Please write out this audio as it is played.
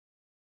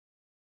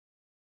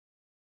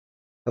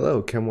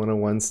Hello, Chem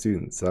 101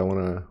 students. I want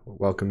to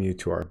welcome you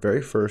to our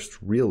very first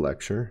real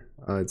lecture.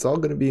 It's all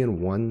going to be in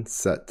one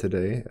set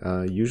today.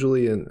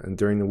 Usually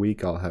during the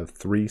week, I'll have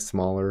 3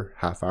 smaller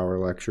half-hour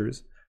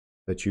lectures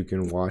that you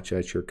can watch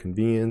at your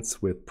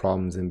convenience with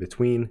problems in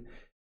between.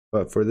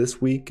 But for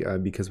this week,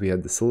 because we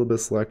had the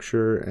syllabus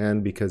lecture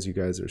and because you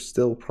guys are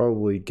still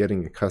probably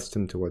getting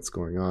accustomed to what's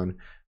going on,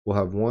 we'll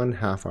have 1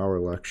 half-hour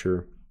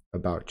lecture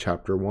about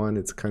Chapter 1.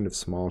 It's a kind of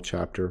small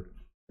chapter.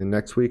 And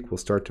next week, we'll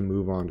start to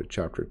move on to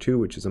Chapter 2,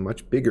 which is a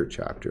much bigger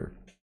chapter.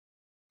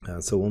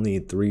 So we'll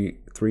need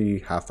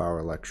three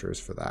half-hour lectures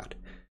for that.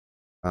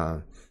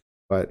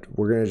 But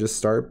we're going to just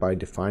start by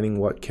defining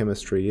what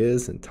chemistry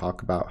is and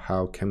talk about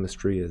how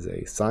chemistry is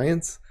a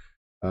science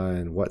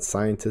and what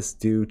scientists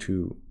do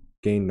to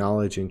gain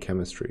knowledge in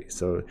chemistry.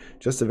 So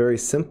just a very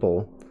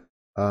simple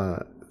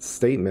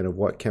statement of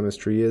what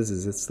chemistry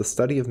is it's the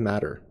study of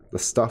matter, the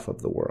stuff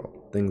of the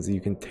world, things that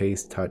you can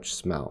taste, touch,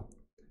 smell.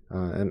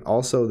 And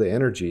also the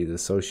energy is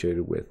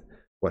associated with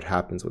what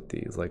happens with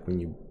these. Like when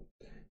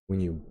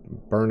you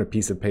burn a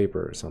piece of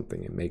paper or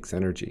something, it makes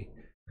energy.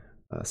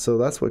 So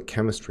that's what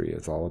chemistry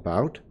is all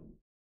about.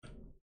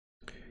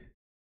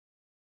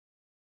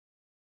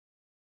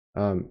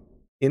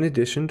 In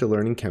addition to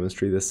learning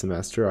chemistry this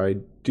semester, I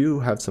do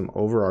have some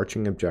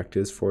overarching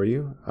objectives for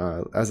you.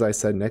 As I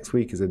said, next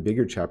week is a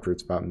bigger chapter.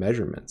 It's about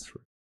measurements.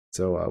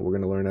 So we're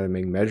going to learn how to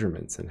make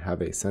measurements and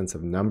have a sense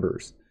of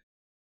numbers.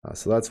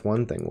 So that's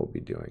one thing we'll be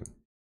doing.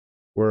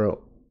 We're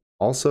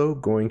also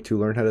going to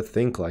learn how to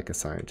think like a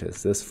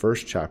scientist. This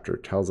first chapter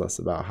tells us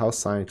about how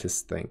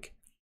scientists think.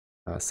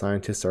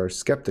 Scientists are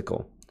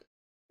skeptical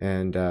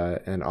and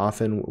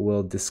often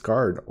will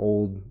discard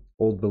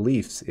old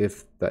beliefs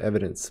if the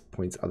evidence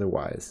points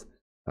otherwise,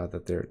 to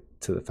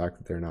the fact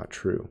that they're not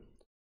true.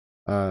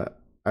 I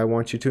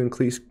want you to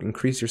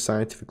increase your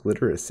scientific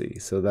literacy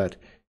so that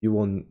you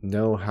will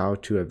know how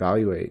to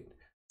evaluate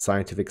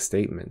scientific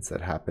statements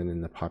that happen in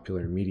the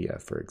popular media,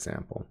 for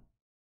example.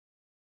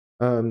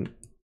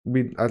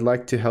 I'd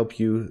like to help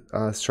you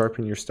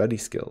sharpen your study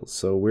skills.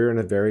 So we're in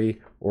a very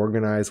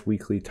organized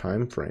weekly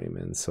time frame,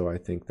 and so I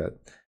think that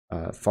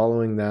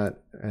following that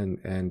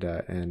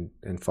and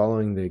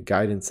following the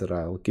guidance that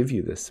I'll give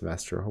you this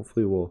semester,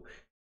 hopefully will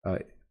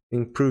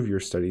improve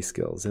your study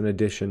skills. In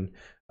addition,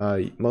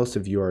 most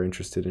of you are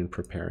interested in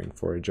preparing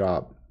for a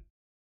job,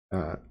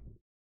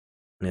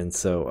 and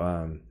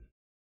so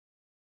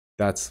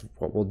that's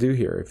what we'll do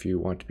here. If you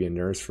want to be a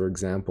nurse, for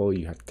example,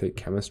 you have to take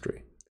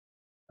chemistry.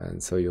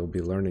 And so you'll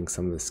be learning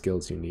some of the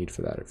skills you need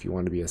for that. If you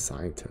want to be a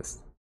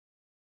scientist,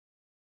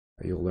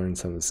 you'll learn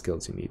some of the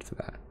skills you need for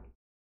that.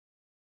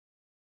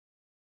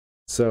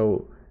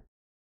 So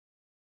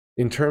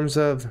in terms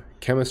of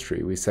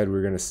chemistry, we said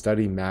we're going to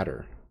study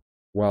matter.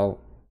 Well,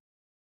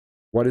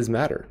 what is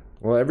matter?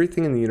 Well,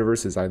 everything in the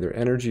universe is either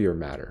energy or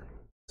matter.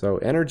 So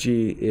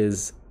energy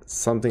is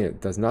something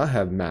that does not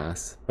have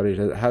mass, but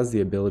it has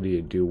the ability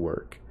to do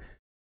work.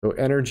 So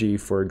energy,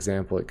 for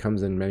example, it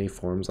comes in many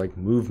forms like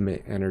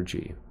movement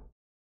energy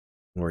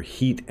or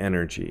heat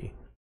energy.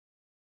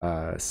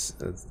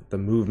 The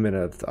movement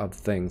of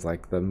things,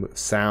 like the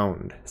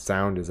sound.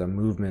 Sound is a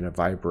movement, a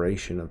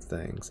vibration of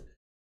things.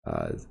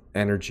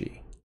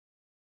 Energy.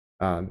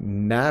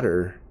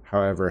 Matter,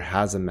 however,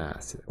 has a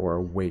mass or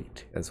a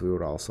weight, as we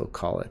would also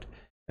call it.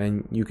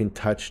 And you can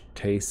touch,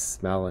 taste,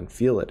 smell, and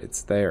feel it.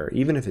 It's there,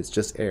 even if it's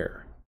just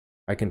air.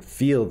 I can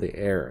feel the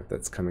air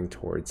that's coming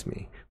towards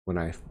me when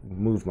I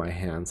move my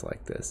hands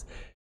like this,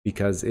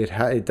 because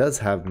it does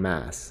have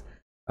mass,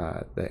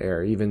 the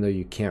air, even though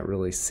you can't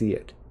really see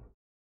it.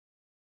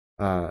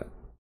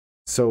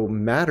 So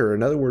matter,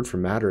 another word for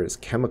matter is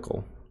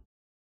chemical,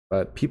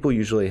 but people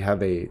usually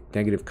have a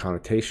negative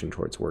connotation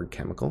towards the word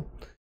chemical.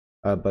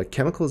 But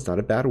chemical is not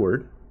a bad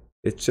word.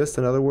 It's just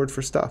another word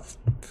for stuff.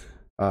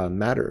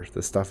 Matter,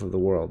 the stuff of the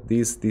world.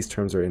 These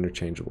terms are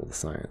interchangeable to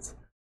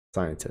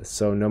scientists.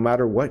 So no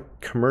matter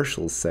what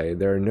commercials say,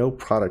 there are no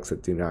products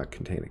that do not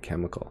contain a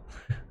chemical.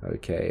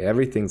 Okay,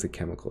 everything's a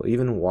chemical,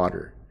 even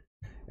water.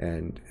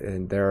 And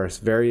there are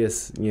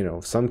various,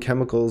 some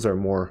chemicals are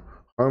more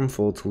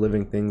harmful to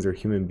living things or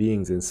human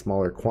beings in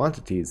smaller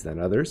quantities than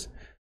others.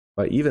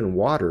 But even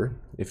water,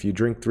 if you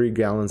drink 3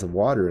 gallons of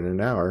water in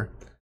an hour,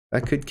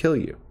 that could kill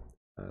you.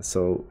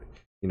 So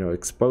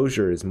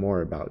exposure is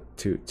more about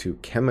to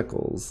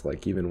chemicals,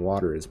 like even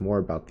water, is more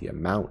about the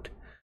amount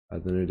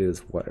than it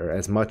is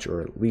as much,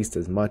 or at least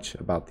as much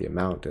about the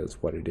amount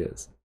as what it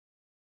is.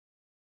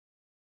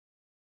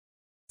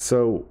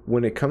 So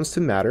when it comes to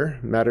matter,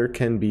 matter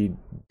can be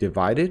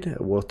divided.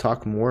 We'll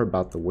talk more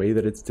about the way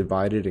that it's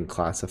divided and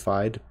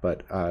classified,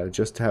 but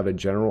just to have a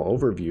general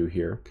overview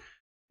here,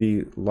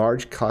 the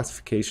large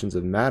classifications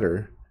of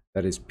matter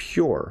that is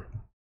pure,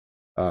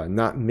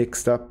 not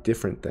mixed up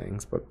different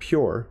things, but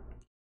pure,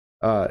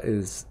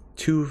 is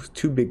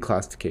two big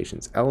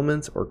classifications: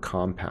 elements or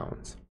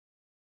compounds.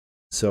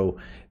 So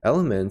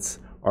elements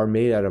are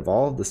made out of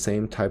all of the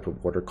same type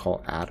of what are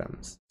called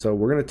atoms. So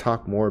we're going to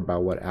talk more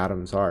about what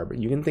atoms are, but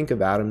you can think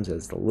of atoms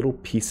as the little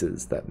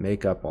pieces that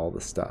make up all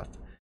the stuff.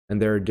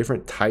 And there are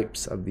different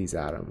types of these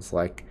atoms,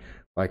 like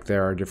Like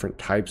there are different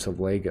types of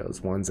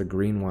Legos. One's a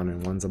green one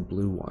and one's a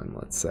blue one,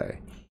 let's say.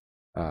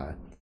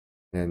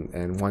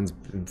 And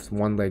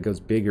one Lego's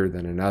bigger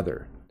than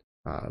another,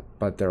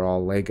 but they're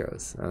all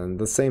Legos. And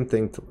the same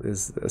thing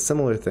is a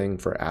similar thing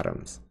for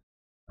atoms.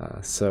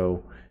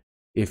 So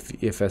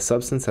if a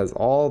substance has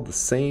all the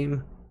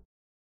same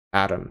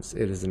atoms,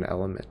 it is an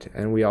element.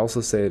 And we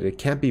also say that it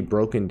can't be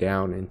broken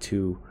down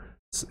into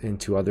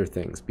other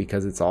things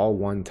because it's all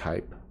one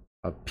type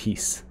of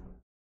piece.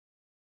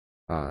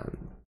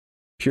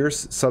 Pure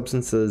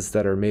substances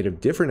that are made of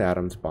different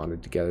atoms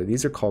bonded together,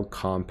 these are called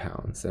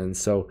compounds. And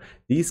so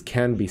these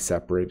can be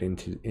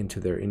separated into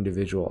their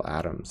individual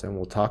atoms. And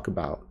we'll talk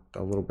about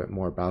a little bit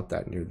more about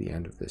that near the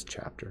end of this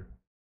chapter.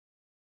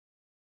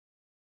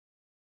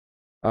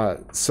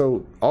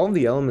 So all of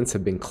the elements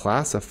have been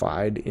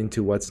classified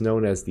into what's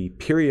known as the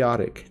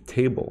periodic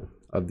table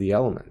of the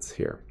elements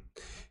here.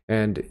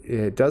 And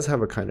it does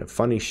have a kind of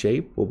funny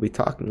shape. We'll be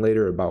talking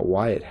later about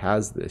why it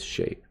has this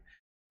shape.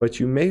 But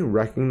you may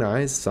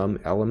recognize some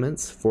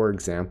elements. For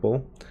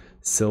example,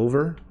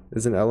 silver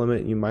is an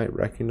element you might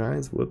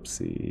recognize.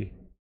 Whoopsie.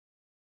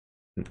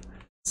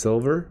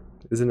 Silver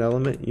is an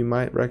element you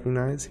might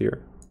recognize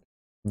here.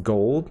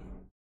 Gold,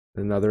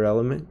 another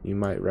element you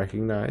might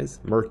recognize.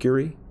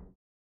 Mercury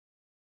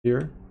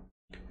here.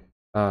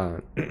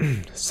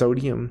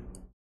 Sodium,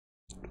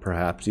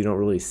 perhaps. You don't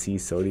really see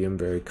sodium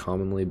very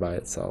commonly by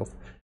itself.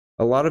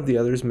 A lot of the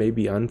others may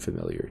be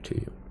unfamiliar to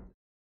you.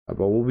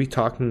 But we'll be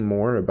talking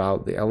more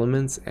about the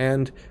elements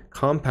and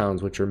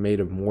compounds which are made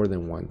of more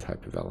than one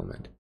type of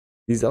element.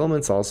 These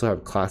elements also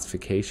have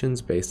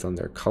classifications based on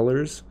their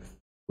colors.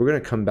 We're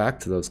going to come back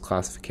to those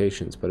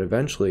classifications, but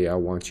eventually I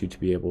want you to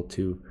be able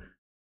to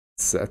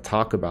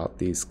talk about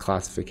these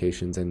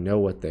classifications and know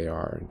what they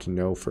are, and to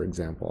know, for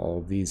example, all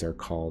of these are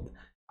called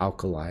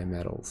alkali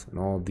metals, and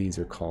all of these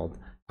are called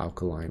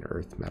alkaline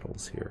earth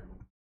metals here.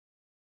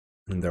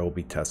 And there will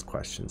be test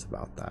questions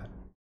about that.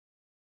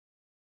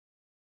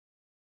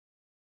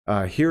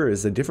 Here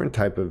is a different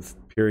type of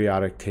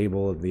periodic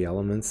table of the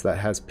elements that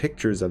has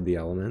pictures of the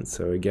elements.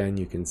 So again,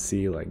 you can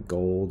see like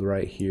gold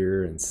right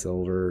here and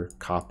silver,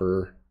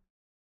 copper,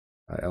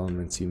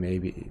 elements you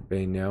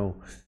may know.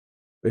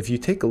 If you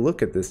take a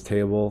look at this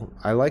table,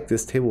 I like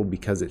this table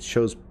because it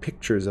shows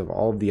pictures of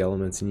all of the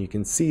elements, and you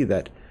can see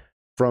that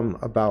from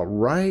about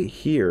right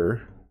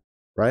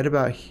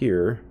about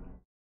here,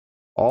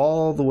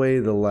 all the way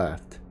to the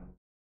left,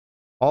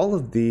 all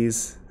of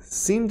these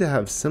seem to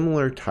have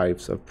similar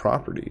types of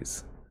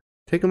properties.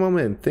 Take a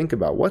moment and think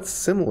about what's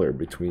similar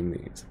between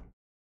these.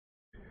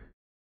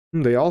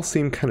 They all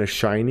seem kind of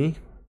shiny,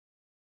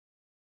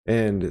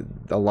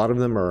 and a lot of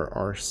them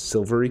are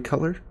silvery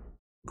color,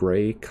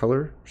 gray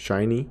color,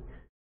 shiny.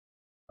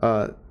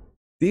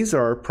 These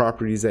are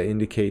properties that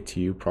indicate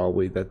to you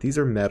probably that these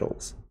are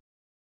metals.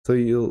 So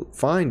you'll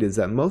find is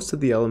that most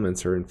of the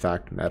elements are in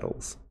fact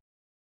metals.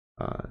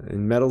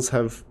 And metals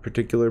have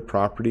particular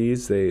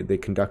properties. They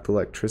conduct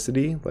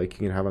electricity, like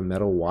you can have a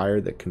metal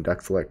wire that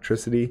conducts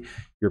electricity.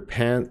 Your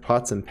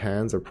pots and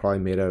pans are probably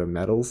made out of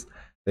metals.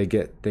 They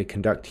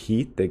conduct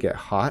heat, they get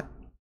hot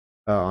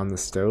on the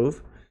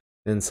stove.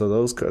 And so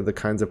those are the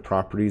kinds of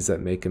properties that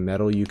make a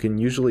metal. You can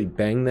usually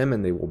bang them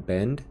and they will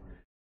bend.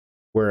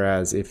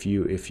 Whereas if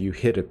you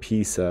hit a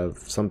piece of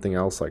something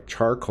else like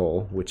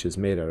charcoal, which is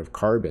made out of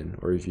carbon,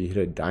 or if you hit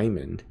a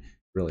diamond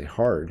really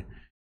hard,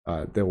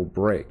 they will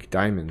break.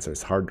 Diamonds,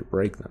 it's hard to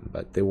break them,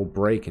 but they will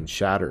break and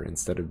shatter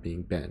instead of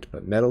being bent.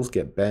 But metals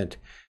get bent,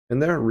 and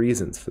there are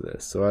reasons for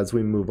this. So as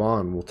we move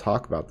on, we'll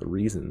talk about the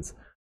reasons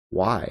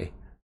why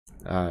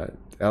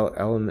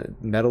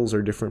metals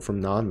are different from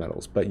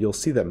non-metals. But you'll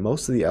see that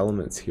most of the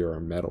elements here are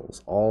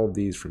metals, all of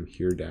these from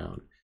here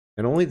down.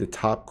 And only the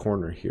top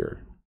corner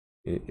here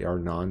are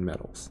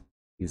non-metals.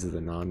 These are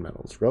the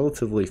non-metals.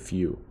 Relatively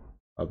few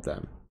of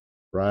them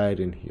right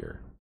in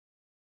here.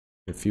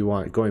 If you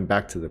want, going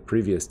back to the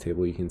previous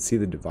table, you can see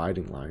the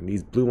dividing line.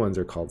 These blue ones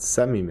are called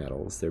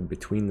semi-metals. They're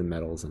between the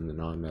metals and the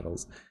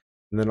non-metals.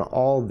 And then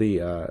all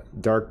the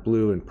dark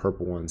blue and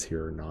purple ones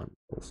here are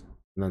non-metals.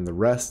 And then the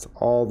rest,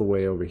 all the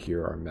way over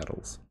here, are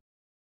metals.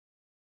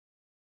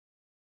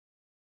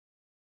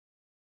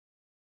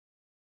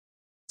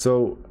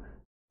 So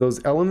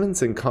those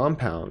elements and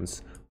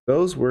compounds,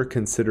 those were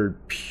considered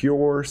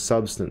pure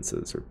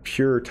substances or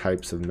pure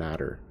types of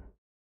matter.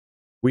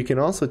 We can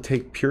also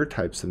take pure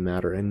types of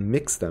matter and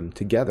mix them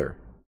together.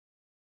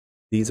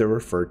 These are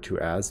referred to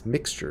as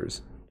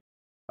mixtures.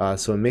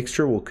 So a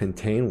mixture will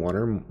contain one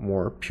or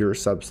more pure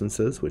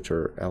substances, which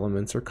are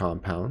elements or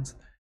compounds.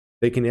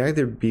 They can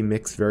either be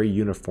mixed very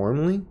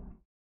uniformly,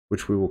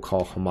 which we will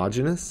call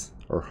homogeneous,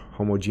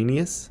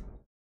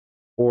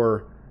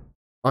 or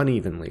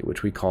unevenly,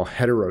 which we call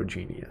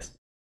heterogeneous.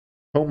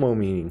 Homo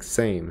meaning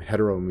same,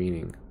 hetero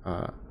meaning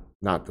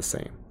not the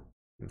same.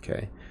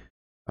 Okay.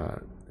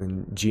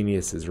 And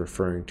genius is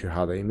referring to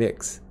how they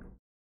mix.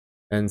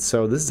 And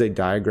so this is a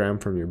diagram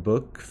from your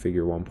book,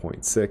 figure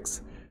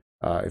 1.6.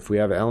 If we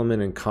have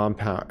element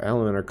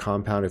or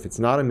compound, if it's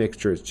not a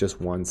mixture, it's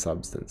just one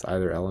substance,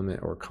 either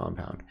element or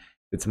compound.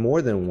 If it's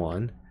more than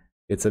one,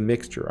 It's a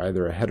mixture,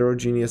 either a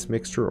heterogeneous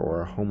mixture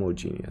or a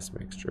homogeneous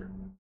mixture.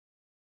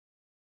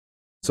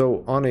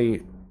 So on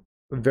a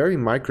very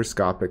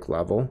microscopic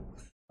level,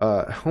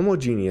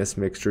 homogeneous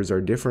mixtures are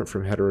different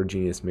from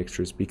heterogeneous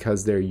mixtures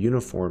because they're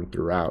uniform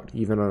throughout,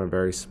 even on a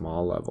very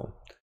small level.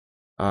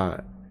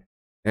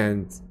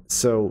 And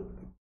so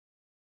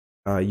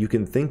you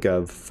can think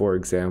of, for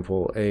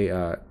example,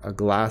 a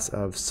glass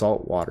of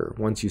salt water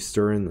once you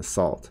stir in the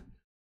salt.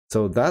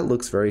 So that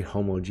looks very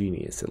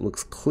homogeneous. It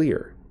looks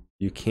clear.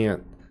 You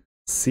can't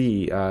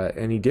see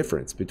any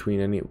difference between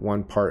any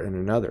one part and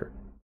another.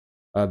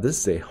 This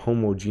is a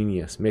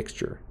homogeneous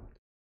mixture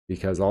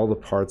because all the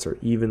parts are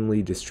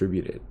evenly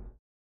distributed.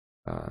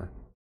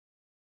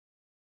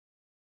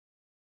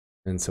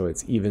 And so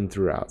it's even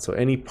throughout. So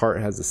any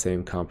part has the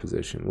same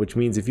composition, which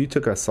means if you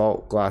took a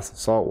glass of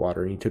salt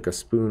water and you took a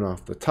spoon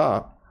off the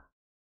top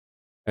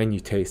and you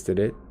tasted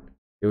it,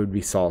 it would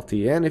be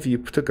salty. And if you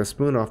took a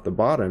spoon off the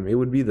bottom, it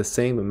would be the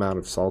same amount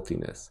of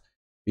saltiness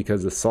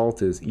because the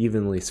salt is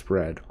evenly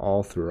spread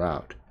all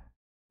throughout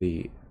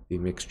the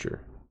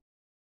mixture.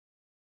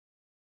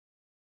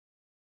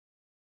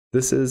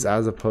 This is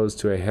as opposed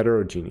to a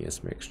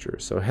heterogeneous mixture.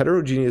 So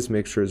heterogeneous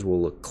mixtures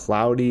will look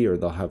cloudy, or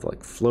they'll have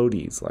like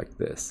floaties like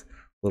this,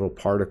 little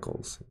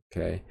particles,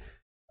 okay?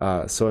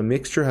 So a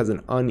mixture has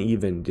an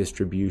uneven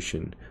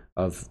distribution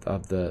of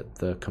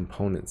the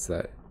components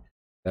that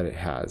it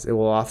has. It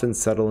will often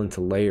settle into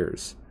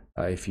layers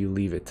if you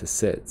leave it to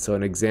sit. So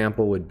an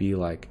example would be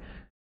like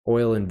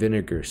oil and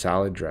vinegar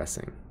salad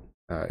dressing,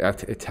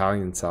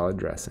 Italian salad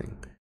dressing.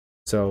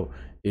 So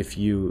if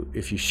you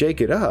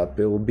shake it up,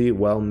 it will be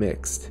well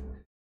mixed.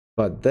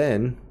 But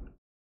then,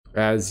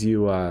 as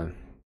you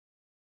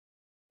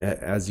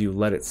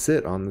let it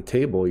sit on the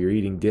table, you're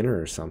eating dinner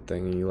or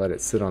something, and you let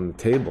it sit on the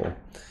table,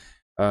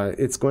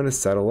 it's going to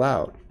settle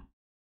out,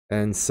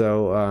 and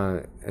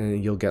so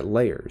and you'll get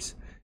layers.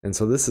 And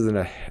so this isn't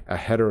a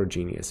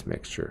heterogeneous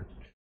mixture.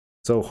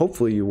 So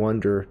hopefully you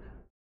wonder,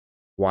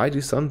 why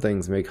do some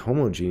things make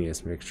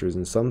homogeneous mixtures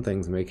and some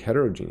things make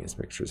heterogeneous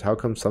mixtures? How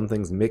come some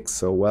things mix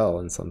so well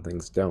and some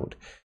things don't?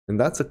 And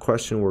that's a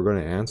question we're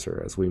going to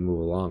answer as we move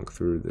along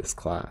through this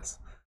class.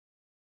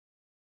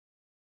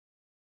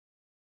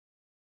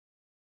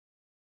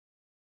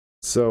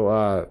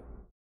 So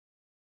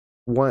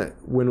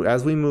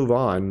as we move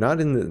on,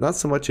 not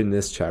so much in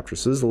this chapter,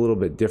 so this is a little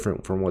bit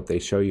different from what they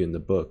show you in the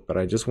book, but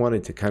I just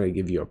wanted to kind of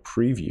give you a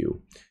preview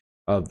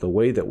of the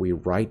way that we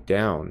write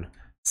down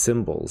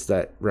symbols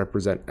that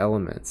represent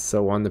elements.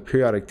 So on the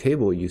periodic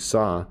table, you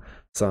saw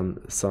some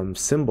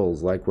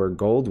symbols, like where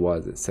gold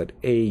was, it said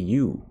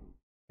AU.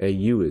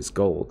 AU is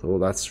gold. Well,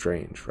 that's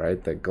strange,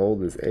 right? That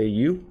gold is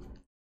AU.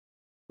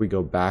 We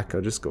go back,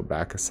 I'll just go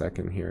back a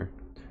second here.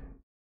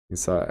 You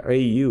saw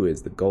AU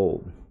is the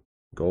gold.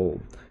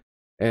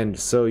 And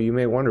so you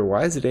may wonder,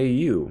 why is it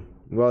AU?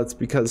 Well, it's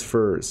because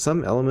for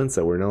some elements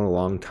that were known a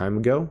long time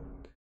ago,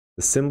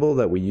 the symbol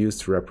that we use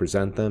to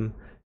represent them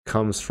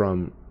comes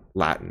from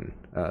Latin,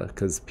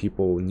 because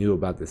people knew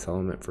about this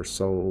element for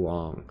so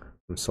long.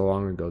 From so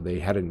long ago, they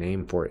had a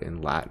name for it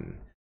in Latin.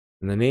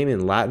 And the name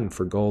in Latin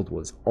for gold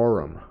was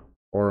aurum,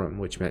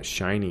 which meant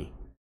shiny.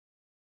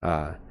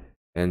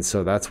 And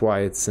so that's why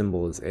its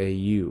symbol is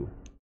AU.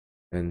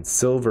 And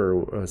silver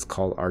was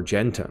called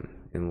argentum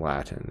in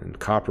Latin, and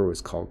copper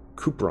was called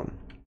cuprum.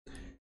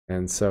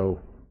 And so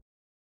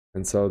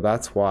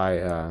that's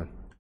why,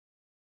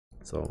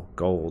 so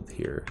gold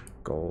here,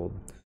 gold,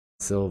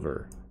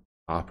 silver,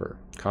 copper.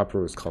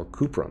 Copper was called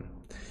cuprum.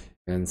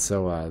 And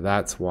so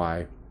that's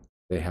why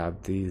they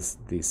have these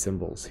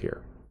symbols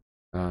here.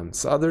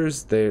 So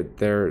others, they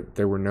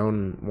were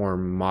known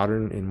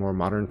in more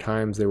modern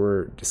times. They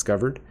were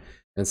discovered,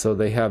 and so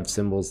they have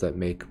symbols that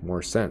make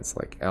more sense,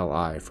 like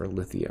Li for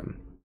lithium,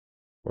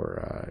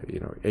 or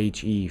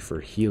He for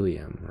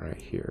helium, right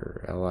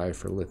here, Li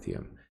for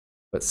lithium.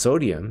 But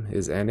sodium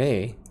is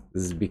Na.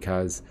 This is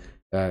because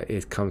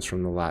it comes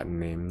from the Latin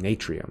name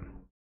natrium.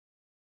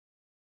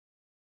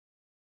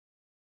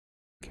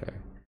 Okay,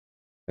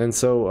 and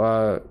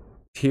so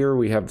here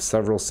we have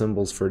several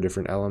symbols for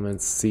different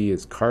elements. C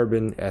is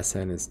carbon,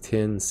 Sn is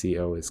tin,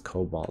 Co is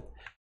cobalt,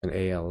 and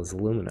Al is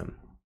aluminum.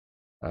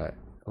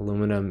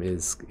 Aluminum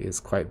is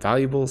quite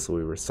valuable, so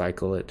we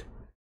recycle it.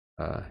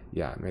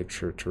 Yeah, make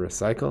sure to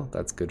recycle.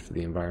 That's good for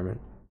the environment.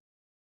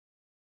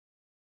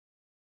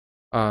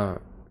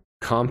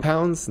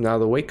 Compounds. Now,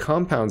 the way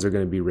compounds are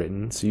going to be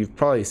written, so you've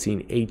probably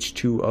seen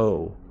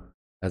H2O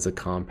as a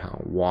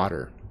compound,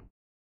 water,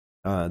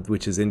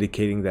 which is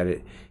indicating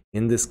that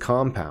in this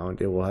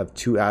compound, it will have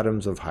 2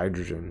 atoms of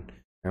hydrogen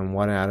and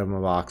 1 atom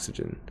of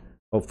oxygen.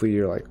 Hopefully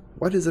you're like,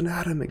 what is an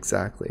atom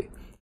exactly?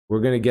 We're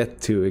going to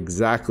get to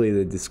exactly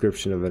the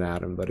description of an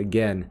atom, but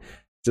again,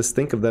 just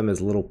think of them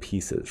as little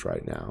pieces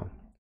right now.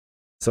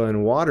 So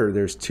in water,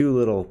 there's 2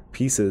 little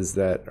pieces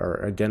that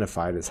are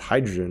identified as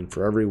hydrogen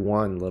for every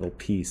 1 little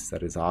piece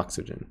that is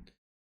oxygen.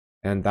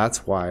 And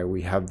that's why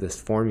we have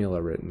this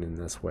formula written in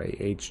this way,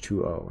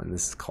 H2O, and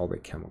this is called a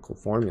chemical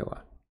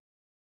formula.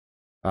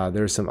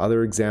 There's some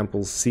other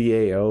examples.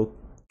 CaO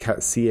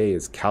Ca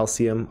is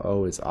calcium,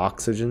 O is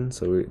oxygen.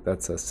 So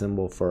that's a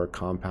symbol for a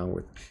compound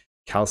with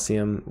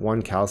calcium,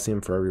 1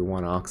 calcium for every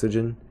 1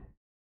 oxygen.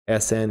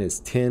 Sn is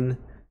tin,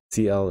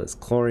 Cl is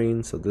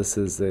chlorine. So this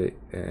is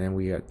and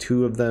we got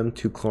 2 of them,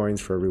 2 chlorines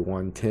for every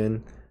 1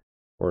 tin.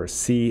 Or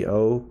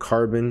CO,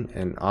 carbon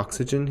and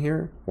oxygen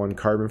here, 1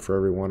 carbon for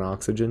every 1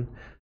 oxygen.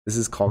 This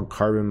is called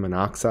carbon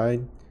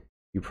monoxide.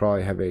 You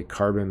probably have a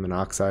carbon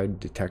monoxide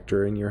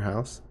detector in your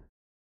house.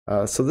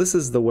 So this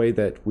is the way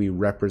that we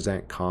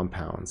represent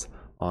compounds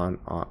in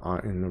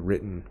a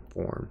written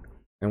form.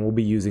 And we'll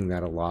be using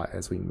that a lot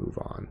as we move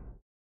on.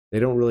 They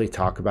don't really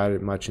talk about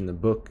it much in the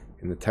book,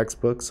 in the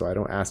textbook, so I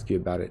don't ask you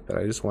about it, but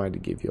I just wanted to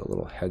give you a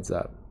little heads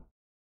up.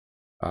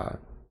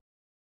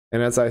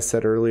 And as I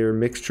said earlier,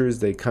 mixtures,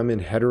 they come in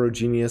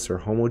heterogeneous or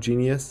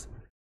homogeneous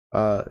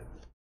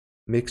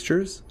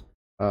mixtures.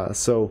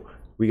 So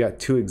we got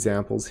 2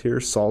 examples here,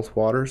 salt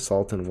water,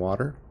 salt and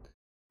water.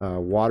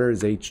 Water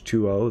is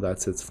H2O,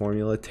 that's its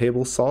formula.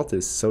 Table salt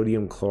is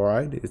sodium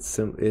chloride, its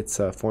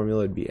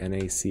formula would be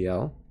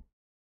NaCl.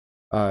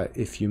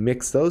 If you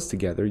mix those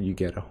together, you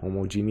get a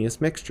homogeneous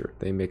mixture.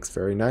 They mix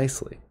very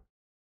nicely.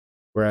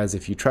 Whereas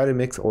if you try to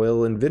mix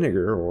oil and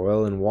vinegar or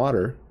oil and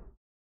water,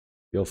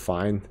 you'll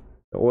find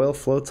the oil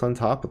floats on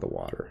top of the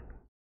water.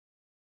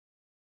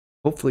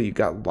 Hopefully you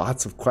got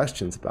lots of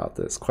questions about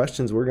this,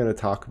 questions we're going to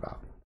talk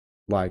about,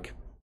 like,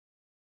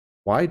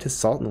 why does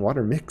salt and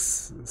water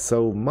mix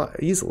so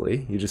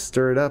easily? You just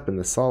stir it up and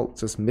the salt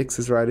just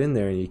mixes right in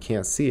there and you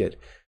can't see it.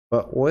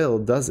 But oil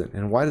doesn't.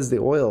 And why does the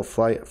oil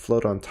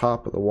float on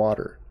top of the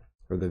water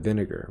or the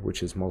vinegar,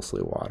 which is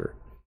mostly water?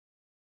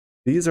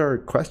 These are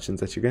questions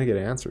that you're going to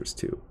get answers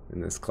to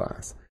in this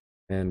class.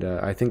 And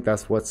I think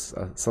that's what's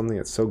something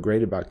that's so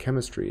great about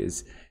chemistry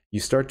is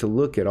you start to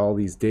look at all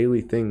these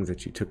daily things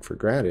that you took for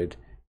granted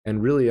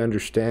and really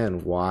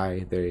understand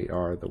why they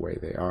are the way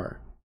they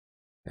are.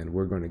 And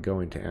we're going to go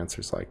into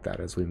answers like that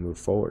as we move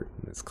forward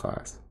in this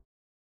class.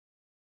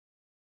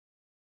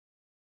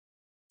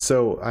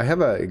 So I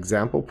have an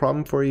example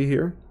problem for you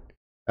here.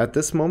 At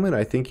this moment,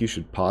 I think you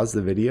should pause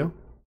the video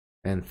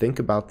and think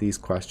about these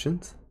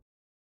questions.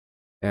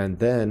 And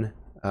then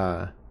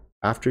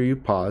after you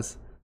pause,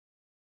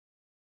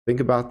 think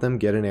about them,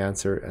 get an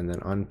answer, and then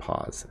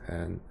unpause,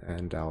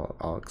 and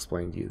I'll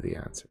explain to you the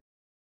answer.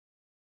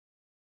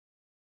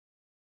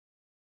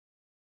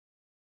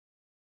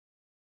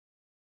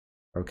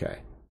 Okay,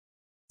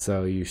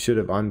 so you should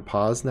have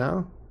unpaused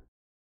now.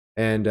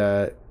 And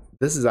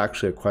this is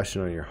actually a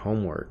question on your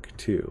homework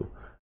too,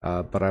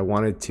 but I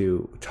wanted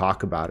to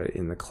talk about it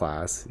in the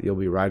class. You'll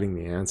be writing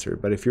the answer.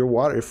 But if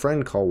your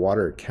friend called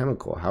water a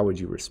chemical, how would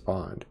you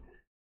respond?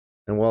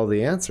 And well,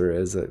 the answer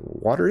is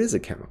that water is a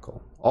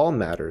chemical. All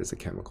matter is a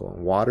chemical,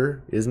 and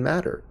water is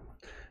matter.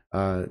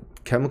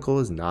 Chemical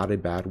is not a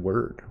bad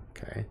word,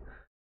 okay?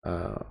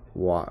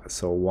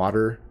 So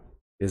water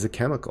is a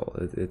chemical.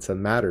 It's a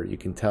matter. You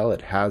can tell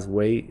it has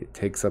weight, it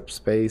takes up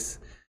space.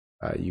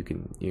 You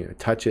can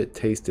touch it,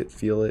 taste it,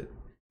 feel it.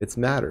 It's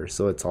matter,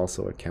 so it's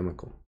also a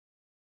chemical.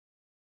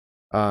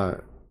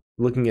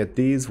 Looking at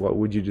these, what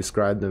would you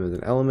describe them as?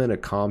 An element, a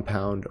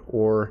compound,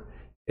 or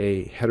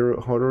a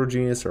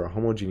heterogeneous or a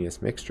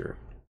homogeneous mixture?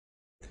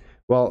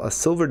 Well, a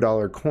silver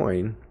dollar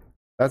coin,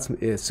 that's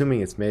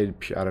assuming it's made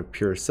out of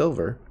pure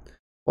silver.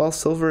 Well,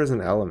 silver is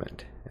an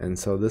element, and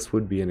so this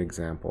would be an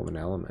example of an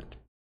element.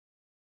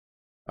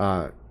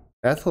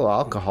 Ethyl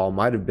alcohol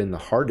might have been the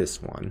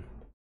hardest one.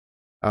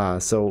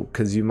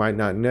 Because you might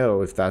not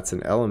know if that's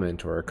an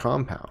element or a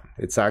compound.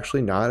 It's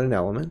actually not an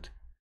element,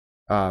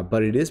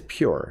 but it is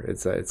pure.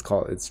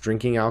 It's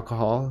drinking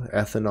alcohol,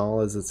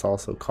 ethanol as it's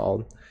also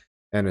called.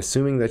 And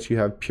assuming that you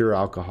have pure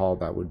alcohol,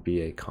 that would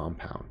be a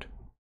compound.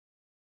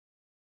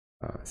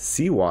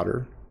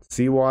 Seawater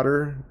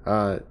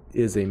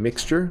is a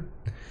mixture.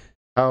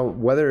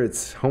 Whether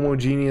it's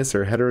homogeneous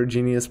or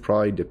heterogeneous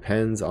probably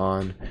depends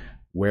on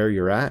where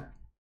you're at.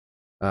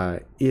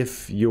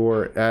 If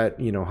you're at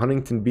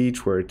Huntington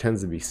Beach, where it tends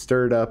to be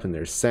stirred up and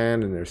there's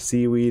sand and there's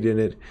seaweed in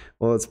it,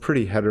 well, it's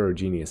pretty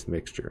heterogeneous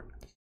mixture.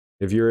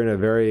 If you're in a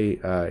very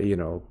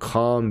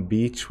calm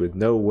beach with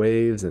no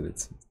waves and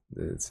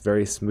it's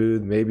very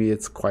smooth, maybe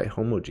it's quite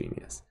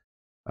homogeneous.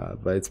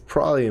 But it's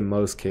probably in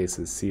most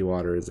cases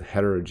seawater is a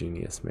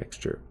heterogeneous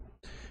mixture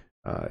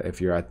if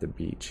you're at the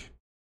beach.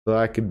 So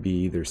that could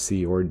be either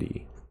C or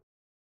D.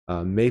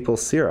 Maple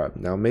syrup.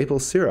 Now maple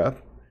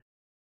syrup,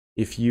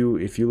 if you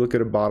look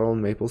at a bottle of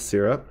maple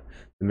syrup,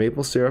 the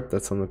maple syrup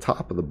that's on the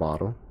top of the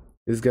bottle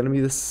is going to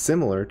be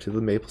similar to the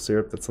maple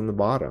syrup that's on the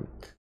bottom.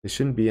 It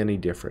shouldn't be any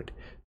different.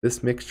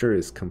 This mixture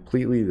is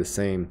completely the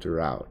same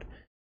throughout.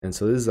 And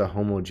so this is a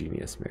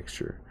homogeneous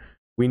mixture.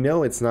 We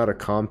know it's not a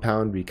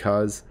compound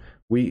because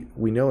we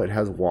know it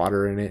has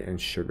water in it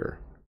and sugar.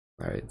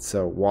 Right?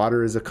 So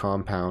water is a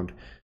compound,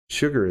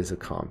 sugar is a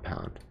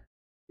compound.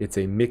 It's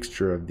a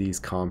mixture of these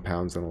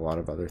compounds and a lot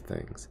of other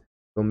things.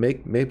 So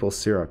maple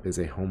syrup is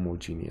a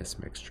homogeneous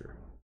mixture.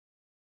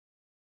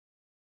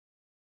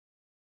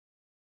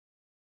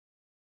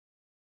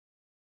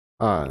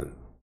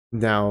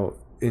 Now,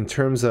 in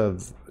terms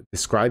of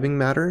Describing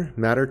matter,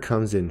 matter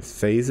comes in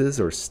phases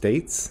or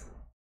states.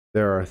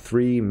 There are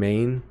three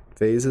main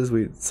phases.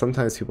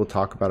 Sometimes people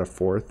talk about a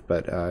fourth,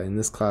 but in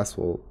this class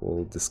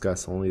we'll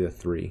discuss only the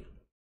three.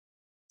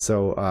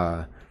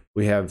 So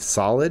we have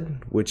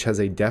solid, which has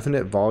a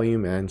definite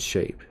volume and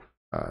shape.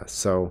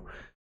 So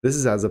this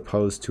is as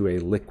opposed to a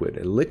liquid.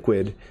 A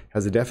liquid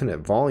has a definite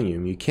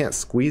volume. You can't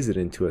squeeze it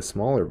into a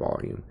smaller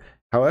volume.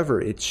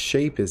 However, its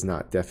shape is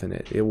not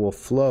definite. It will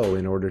flow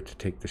in order to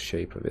take the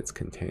shape of its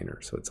container.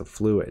 So it's a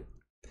fluid.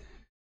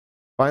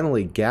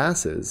 Finally,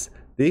 gases,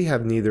 they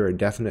have neither a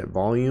definite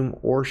volume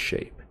or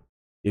shape.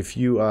 If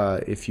you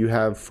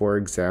have, for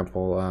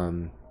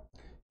example,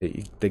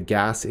 the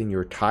gas in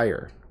your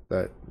tire,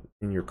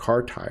 in your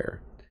car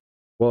tire,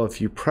 well,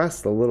 if you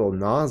press the little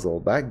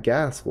nozzle, that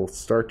gas will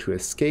start to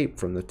escape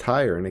from the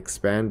tire and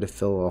expand to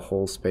fill a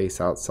whole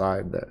space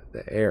outside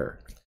the air.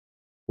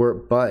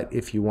 But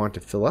if you want to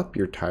fill up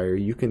your tire,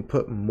 you can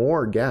put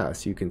more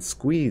gas, you can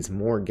squeeze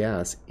more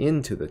gas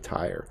into the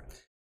tire.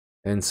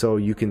 And so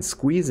you can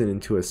squeeze it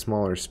into a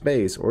smaller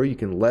space, or you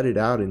can let it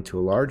out into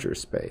a larger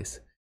space.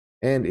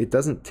 And it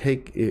doesn't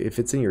take, if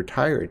it's in your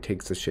tire, it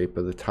takes the shape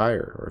of the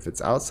tire. Or if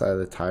it's outside of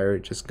the tire,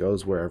 it just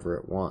goes wherever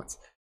it wants.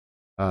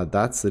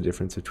 That's the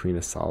difference between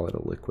a solid,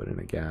 a liquid, and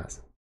a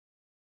gas.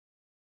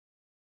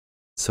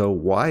 So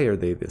why are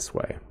they this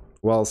way?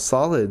 Well,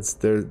 solids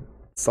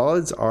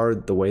are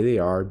the way they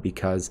are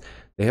because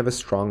they have a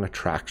strong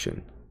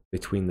attraction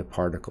between the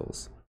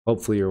particles.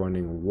 Hopefully you're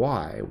wondering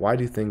why. Why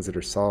do things that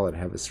are solid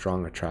have a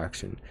strong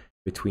attraction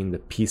between the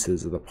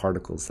pieces of the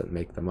particles that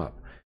make them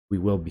up? We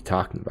will be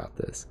talking about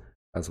this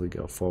as we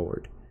go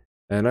forward.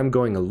 And I'm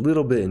going a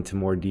little bit into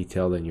more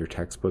detail than your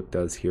textbook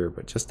does here,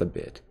 but just a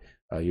bit.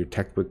 Your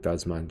textbook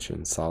does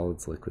mention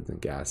solids, liquids,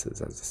 and gases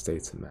as the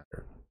states of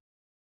matter.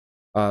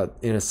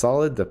 In a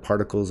solid, the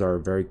particles are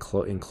very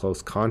in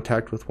close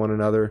contact with one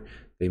another.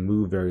 They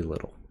move very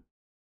little.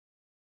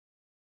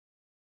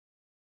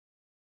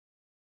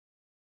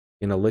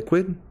 In a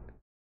liquid,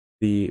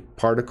 the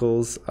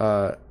particles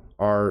they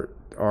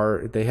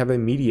have a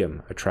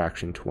medium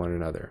attraction to one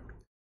another.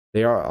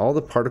 All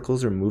the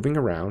particles are moving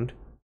around.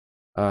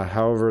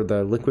 However,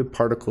 the liquid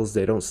particles,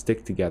 they don't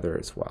stick together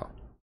as well.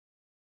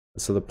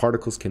 So the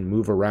particles can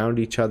move around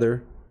each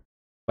other,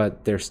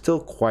 but they're still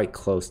quite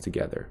close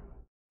together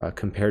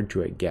compared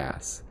to a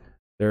gas.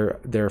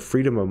 Their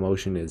freedom of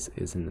motion is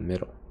in the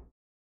middle.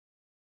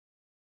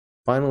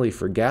 Finally,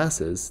 for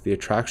gases, the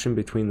attraction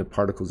between the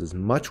particles is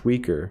much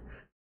weaker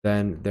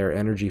than their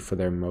energy for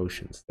their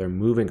motions. They're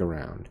moving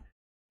around.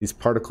 These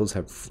particles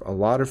have a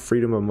lot of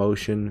freedom of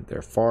motion.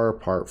 They're far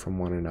apart from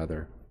one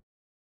another.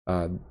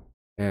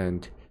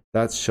 And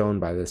that's shown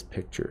by this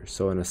picture.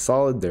 So in a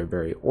solid, they're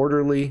very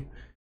orderly.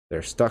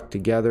 They're stuck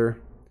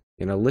together.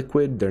 In a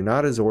liquid, they're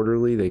not as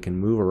orderly. They can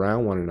move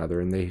around one another,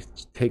 and they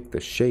take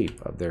the shape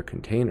of their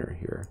container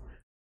here.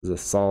 This is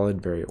a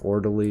solid, very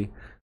orderly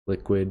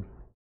liquid.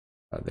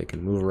 They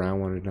can move around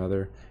one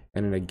another.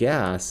 And in a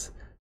gas,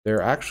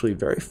 they're actually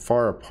very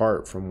far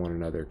apart from one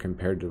another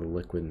compared to the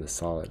liquid and the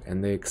solid.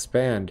 And they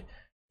expand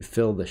to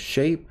fill the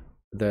shape,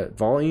 the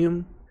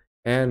volume,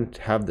 and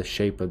have the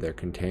shape of their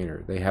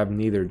container. They have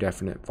neither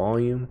definite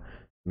volume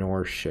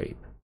nor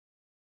shape.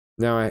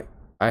 Now,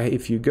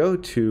 if you go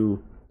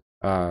to,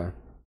 so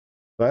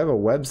I have a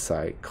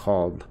website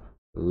called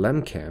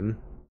Chem,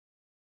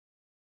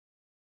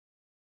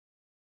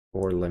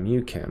 or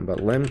Chem,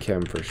 but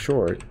Chem for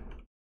short.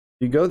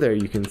 If you go there,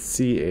 you can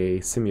see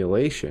a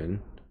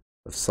simulation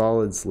of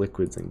solids,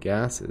 liquids, and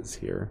gases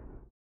here.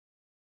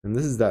 And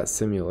this is that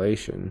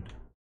simulation.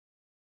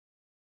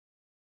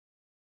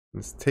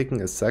 It's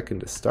taking a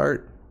second to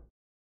start.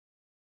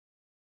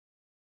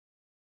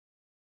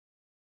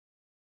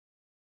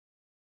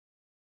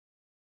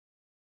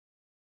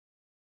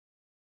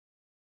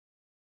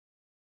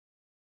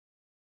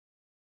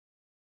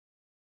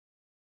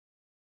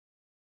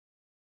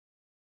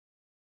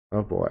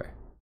 Oh boy.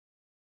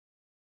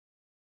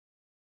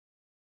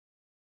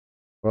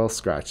 Well,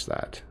 scratch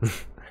that.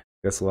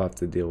 Guess we'll have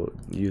to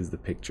use the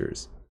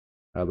pictures.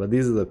 But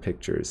these are the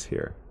pictures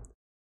here.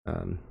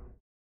 I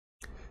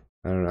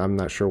don't know, I'm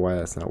not sure why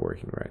that's not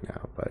working right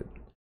now, but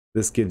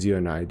this gives you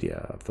an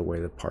idea of the way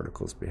the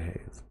particles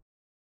behave.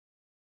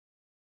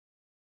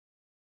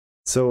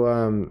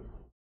 So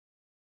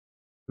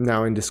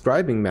now in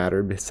describing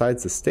matter,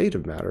 besides the state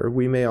of matter,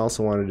 we may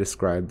also want to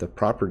describe the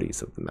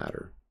properties of the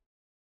matter.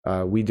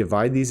 We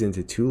divide these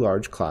into two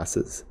large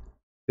classes,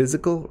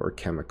 physical or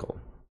chemical.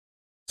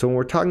 So when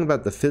we're talking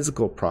about the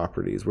physical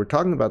properties, we're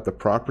talking about the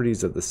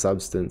properties of the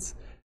substance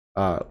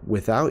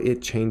without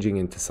it changing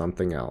into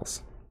something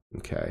else.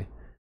 Okay.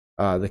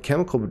 The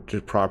chemical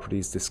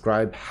properties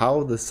describe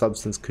how the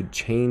substance could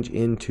change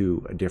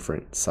into a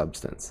different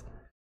substance.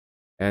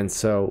 And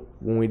so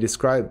when we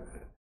describe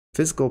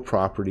physical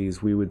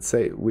properties, we would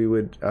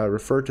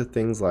refer to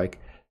things like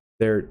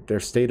their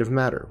state of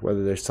matter,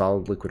 whether they're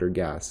solid, liquid, or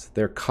gas,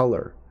 their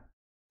color,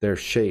 their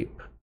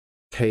shape,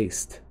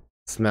 taste,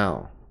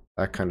 smell,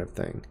 that kind of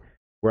thing.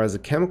 Whereas a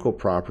chemical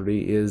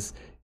property is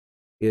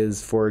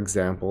for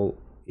example,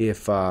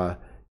 if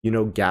You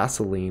know,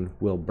 gasoline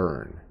will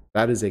burn.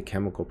 That is a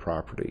chemical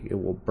property.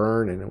 It will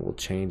burn and it will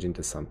change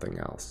into something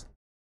else.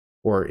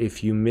 Or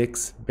if you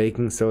mix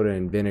baking soda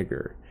and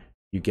vinegar,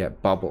 you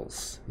get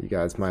bubbles. You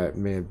guys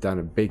may have done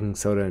a baking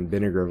soda and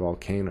vinegar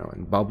volcano,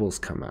 and bubbles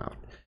come out.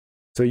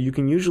 So you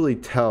can usually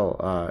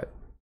tell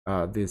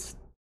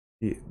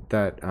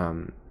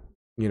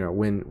you know,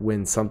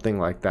 when something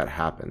like that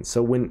happens.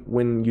 So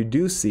when you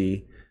do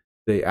see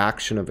the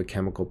action of a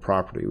chemical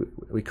property,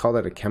 we call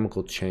that a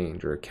chemical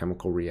change or a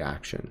chemical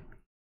reaction.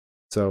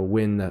 So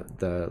when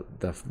the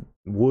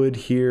wood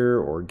here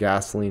or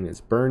gasoline is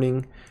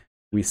burning,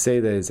 we say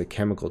that is a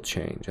chemical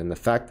change, and the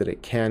fact that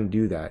it can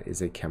do that is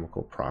a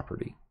chemical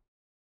property.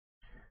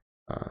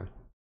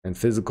 And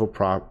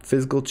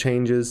physical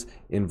changes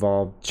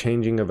involve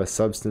changing of a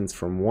substance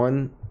from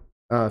one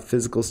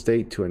physical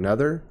state to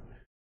another,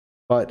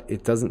 but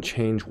it doesn't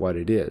change what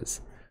it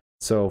is.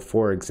 So,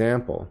 for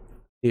example,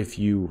 if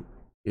you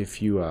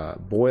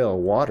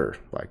boil water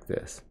like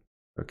this,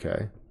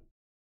 okay,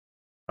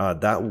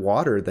 that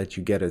water that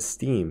you get as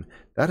steam,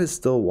 that is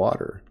still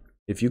water.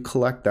 If you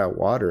collect that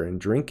water and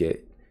drink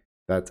it,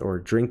 or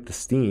drink the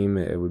steam,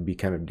 it would be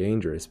kind of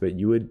dangerous, but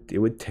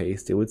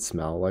it would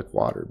smell like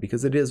water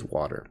because it is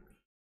water.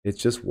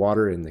 It's just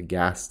water in the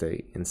gas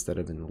state instead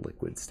of in the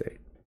liquid state.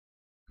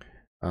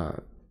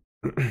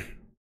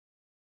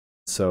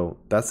 So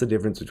that's the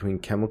difference between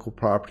chemical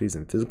properties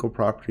and physical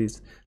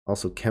properties,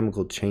 also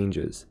chemical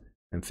changes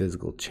and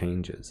physical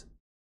changes.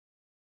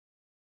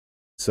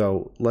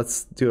 So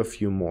let's do a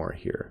few more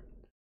here.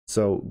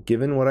 So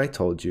given what I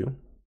told you,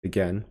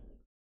 again,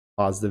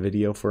 pause the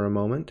video for a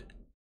moment,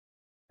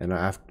 and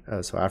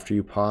after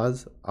you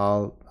pause,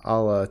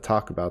 I'll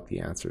talk about the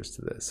answers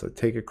to this. So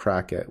take a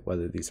crack at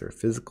whether these are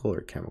physical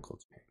or chemical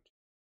change.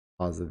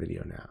 Pause the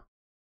video now.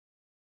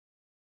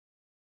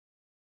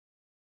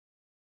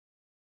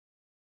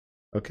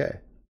 Okay,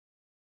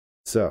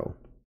 so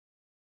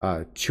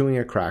chewing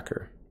a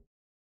cracker.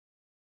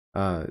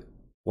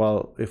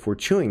 Well, if we're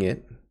chewing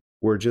it,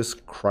 we're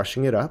just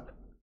crushing it up,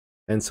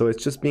 and so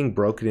it's just being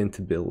broken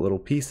into little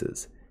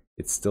pieces.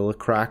 It's still a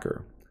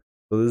cracker.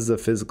 So this is a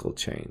physical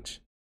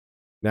change.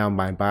 Now,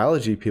 my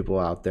biology people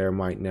out there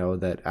might know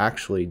that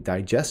actually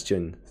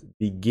digestion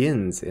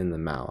begins in the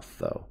mouth,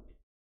 though.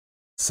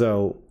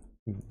 So,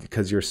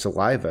 because your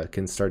saliva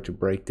can start to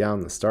break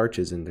down the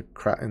starches in the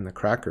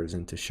crackers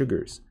into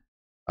sugars.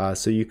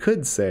 So you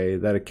could say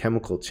that a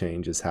chemical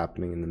change is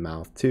happening in the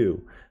mouth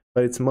too,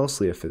 but it's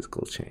mostly a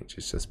physical change.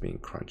 It's just being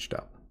crunched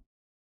up.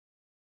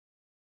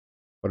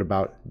 What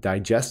about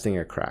digesting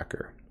a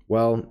cracker?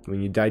 Well,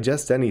 when you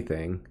digest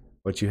anything,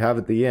 what you have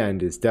at the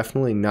end is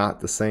definitely not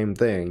the same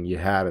thing you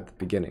had at the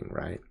beginning,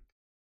 right?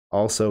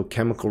 Also,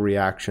 chemical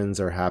reactions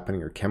are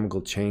happening, or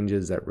chemical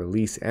changes that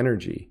release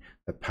energy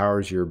that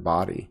powers your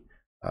body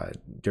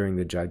during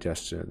the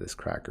digestion of this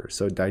cracker.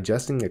 So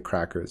digesting a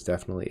cracker is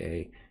definitely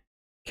a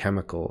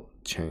chemical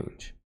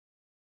change.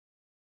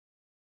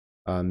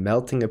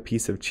 Melting a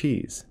piece of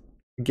cheese.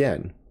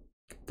 Again,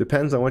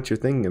 depends on what you're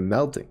thinking of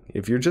melting.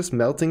 If you're just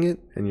melting it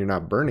and you're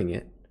not burning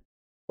it,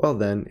 well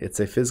then it's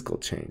a physical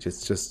change.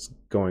 It's just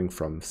going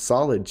from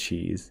solid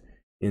cheese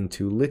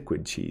into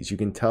liquid cheese. You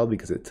can tell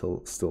because it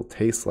still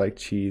tastes like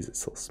cheese, it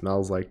still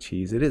smells like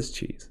cheese. It is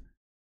cheese,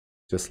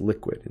 just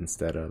liquid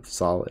instead of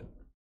solid.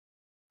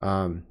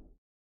 Or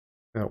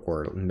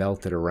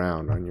melted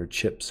around on your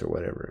chips or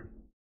whatever,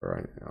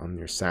 or on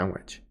your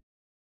sandwich.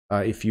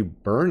 If you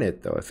burn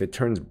it though, if it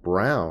turns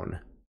brown,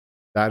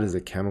 that is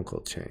a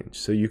chemical change.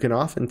 So you can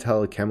often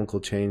tell a chemical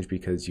change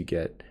because you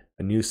get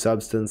a new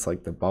substance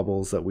like the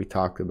bubbles that we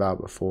talked about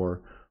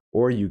before,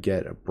 or you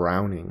get a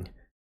browning,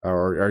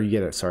 or you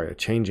get a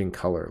change in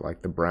color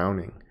like the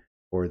browning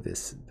or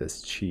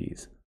this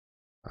cheese.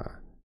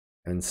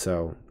 And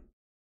so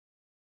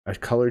a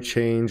color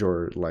change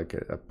or like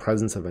a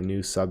presence of a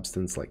new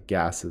substance like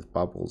gases,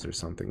 bubbles, or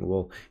something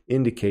will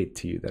indicate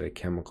to you that a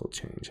chemical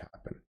change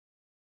happened.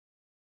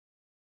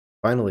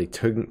 Finally,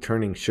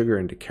 turning sugar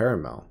into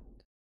caramel.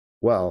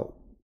 Well,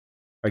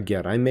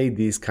 again, I made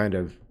these kind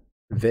of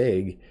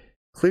vague.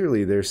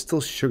 Clearly, there's still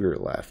sugar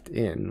left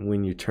in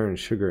when you turn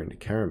sugar into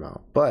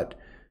caramel, but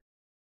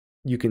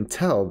you can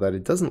tell that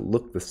it doesn't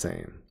look the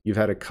same. You've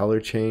had a color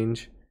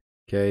change.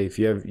 Okay, if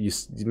you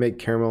make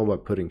caramel by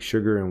putting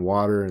sugar in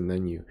water and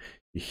then you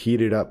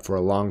heat it up for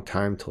a long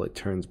time till it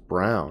turns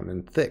brown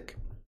and thick.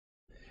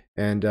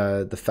 And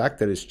the fact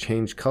that it's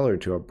changed color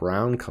to a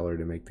brown color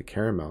to make the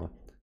caramel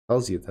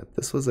tells you that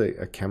this was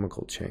a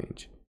chemical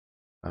change.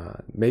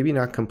 Maybe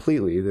not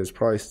completely. There's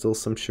probably still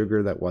some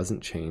sugar that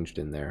wasn't changed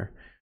in there,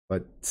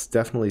 but it's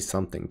definitely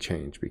something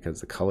changed because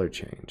the color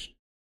changed.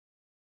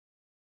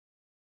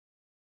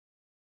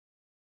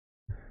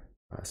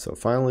 So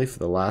finally, for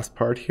the last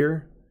part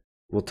here,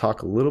 we'll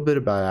talk a little bit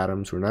about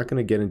atoms. We're not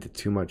going to get into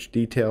too much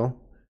detail,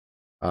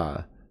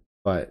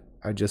 but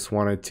I just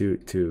wanted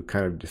to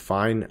kind of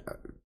define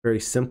very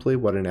simply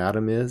what an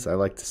atom is. I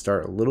like to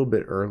start a little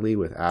bit early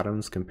with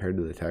atoms compared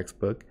to the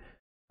textbook.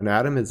 An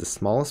atom is the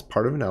smallest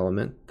part of an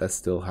element that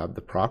still have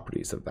the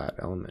properties of that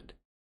element.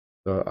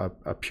 So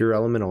a pure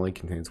element only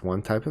contains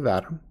one type of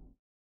atom.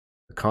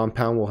 A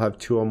compound will have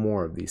 2 or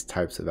more of these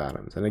types of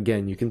atoms. And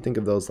again, you can think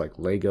of those like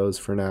Legos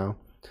for now.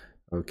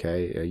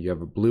 Okay, you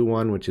have a blue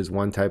one, which is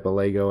one type of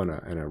Lego, and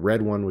a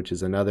red one, which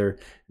is another,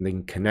 and they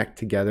can connect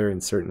together in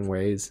certain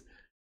ways,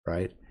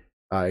 right?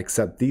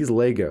 Except these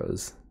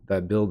Legos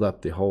that build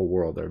up the whole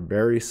world are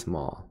very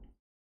small,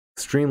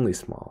 extremely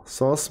small,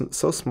 so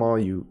small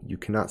you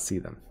cannot see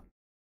them.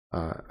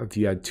 If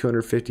you had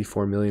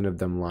 254 million of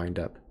them lined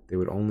up, they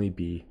would only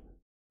be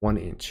 1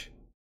 inch.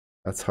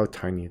 That's how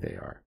tiny they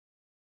are.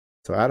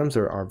 So atoms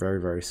are very,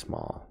 very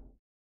small.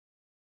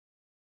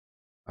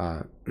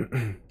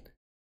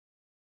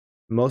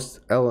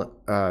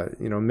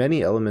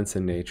 Many elements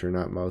in nature,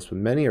 not most, but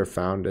many are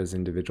found as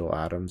individual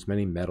atoms.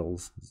 Many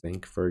metals,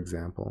 zinc, for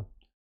example.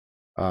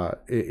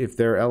 If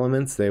they're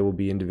elements, they will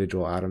be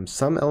individual atoms.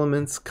 Some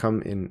elements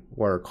come in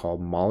what are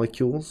called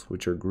molecules,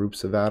 which are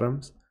groups of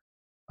atoms.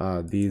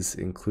 These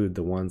include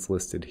the ones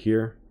listed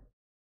here.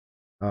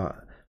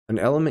 An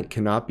element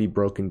cannot be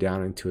broken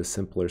down into a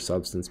simpler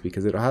substance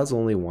because it has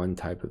only one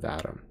type of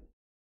atom.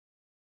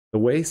 The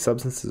way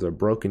substances are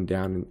broken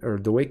down, or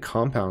the way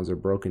compounds are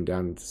broken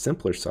down into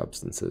simpler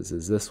substances,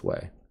 is this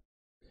way.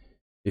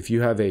 If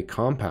you have a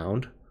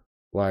compound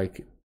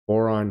like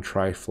boron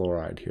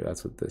trifluoride here,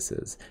 that's what this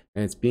is,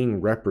 and it's being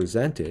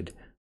represented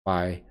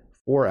by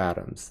 4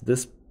 atoms.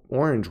 This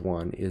orange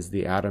one is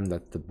the atom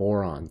that's the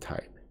boron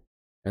type,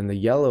 and the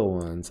yellow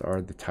ones are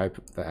the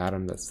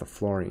atom that's the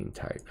fluorine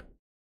type.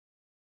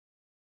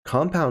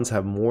 Compounds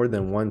have more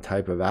than one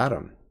type of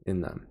atom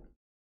in them.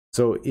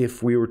 So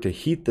if we were to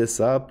heat this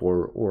up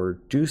or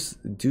do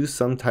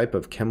some type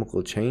of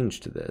chemical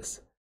change to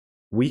this,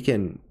 we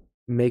can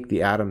make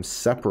the atoms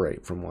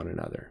separate from one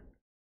another.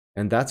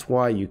 And that's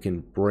why you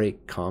can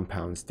break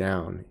compounds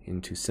down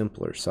into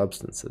simpler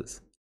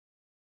substances.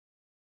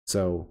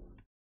 So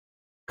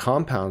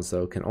compounds,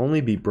 though, can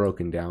only be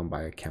broken down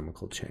by a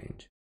chemical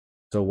change.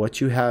 So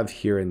what you have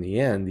here in the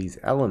end, these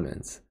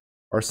elements,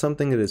 are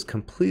something that is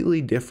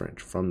completely different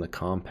from the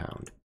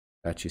compound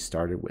that you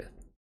started with.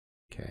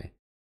 Okay.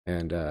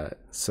 And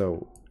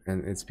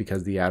it's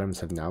because the atoms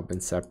have now been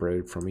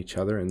separated from each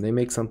other, and they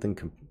make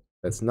something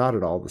that's not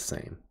at all the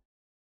same.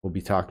 We'll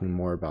be talking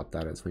more about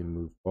that as we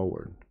move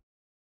forward.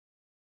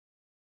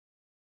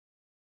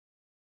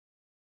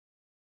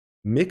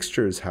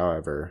 Mixtures,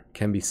 however,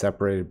 can be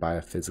separated by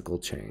a physical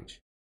change.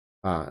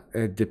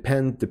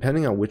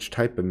 Depending on which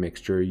type of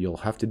mixture, you'll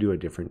have to do a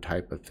different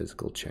type of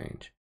physical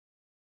change.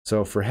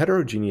 So for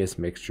heterogeneous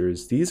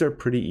mixtures, these are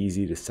pretty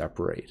easy to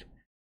separate.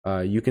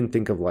 You can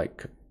think of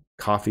like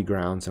coffee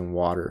grounds and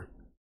water.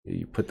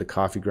 You put the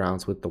coffee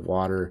grounds with the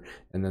water,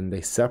 and then they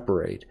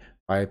separate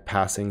by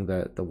passing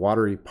the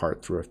watery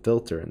part through a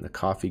filter, and the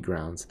coffee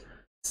grounds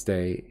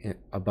stay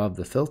above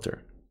the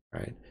filter,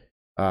 right?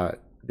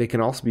 They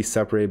can also be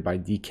separated by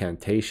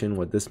decantation.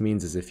 What this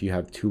means is if you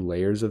have 2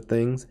 layers of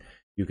things,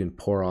 you can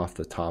pour off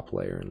the top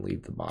layer and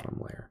leave the bottom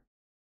layer.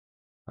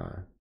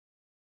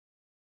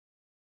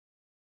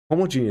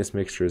 Homogeneous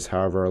mixtures,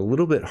 however, are a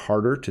little bit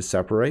harder to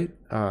separate.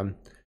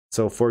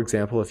 So for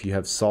example, if you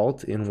have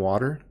salt in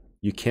water,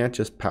 you can't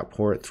just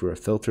pour it through a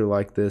filter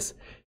like this.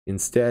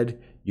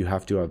 Instead, you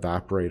have to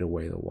evaporate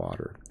away the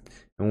water.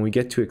 And when we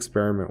get to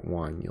experiment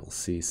 1, you'll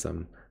see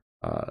some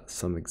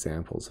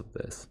examples of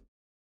this.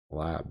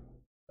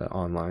 The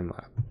online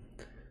lab.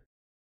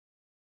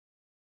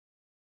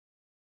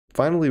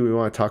 Finally, we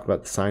want to talk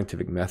about the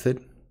scientific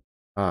method.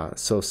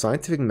 So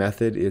scientific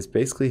method is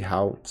basically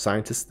how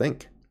scientists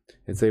think.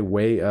 It's a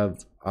way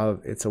of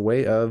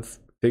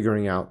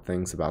figuring out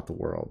things about the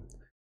world.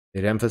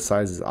 It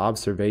emphasizes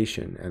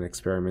observation and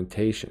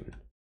experimentation,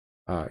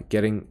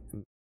 getting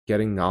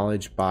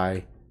knowledge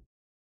by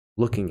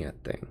looking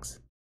at things.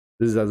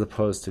 This is as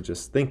opposed to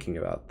just thinking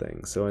about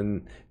things. So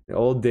in the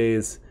old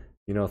days,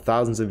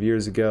 thousands of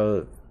years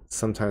ago,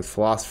 sometimes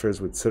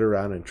philosophers would sit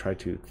around and try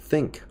to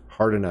think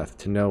hard enough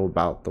to know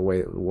about the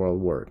way the world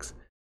works.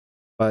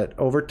 But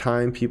over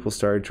time, people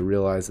started to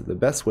realize that the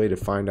best way to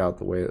find out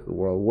the way the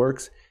world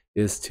works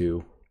is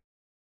to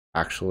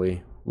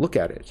actually look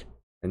at it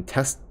and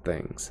test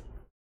things.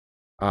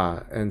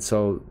 And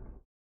so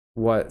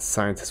what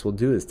scientists will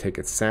do is take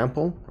a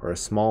sample or a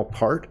small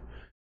part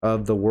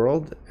of the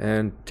world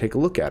and take a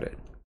look at it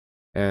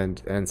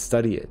and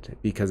study it,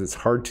 because it's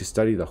hard to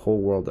study the whole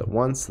world at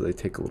once. So they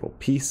take a little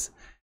piece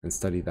and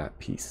study that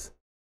piece.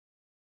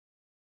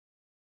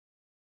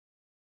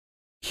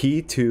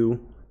 Key to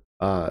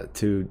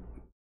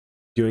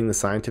doing the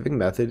scientific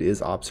method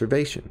is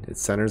observation. It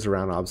centers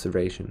around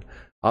observation.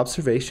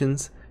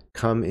 Observations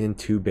come in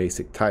 2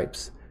 basic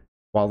types.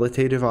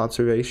 Qualitative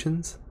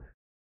observations,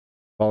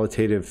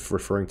 qualitative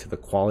referring to the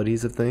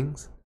qualities of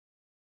things.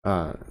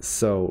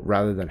 So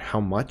rather than how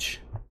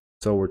much,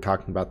 so we're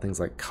talking about things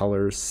like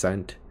colors,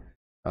 scent,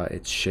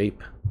 its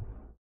shape,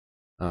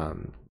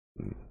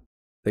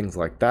 things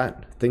like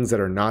that, things that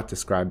are not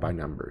described by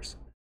numbers.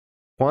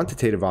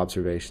 Quantitative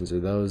observations are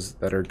those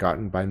that are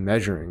gotten by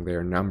measuring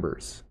their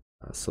numbers.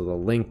 So the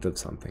length of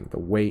something, the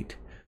weight,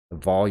 the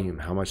volume,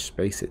 how much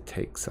space it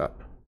takes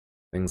up,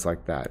 things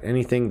like that.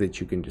 Anything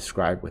that you can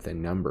describe with a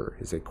number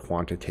is a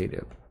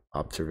quantitative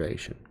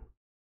observation.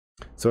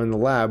 So in the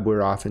lab,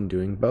 we're often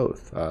doing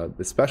both,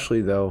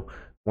 especially though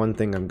one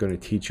thing I'm going to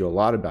teach you a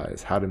lot about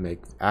is how to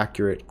make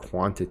accurate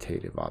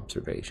quantitative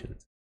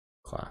observations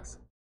in class.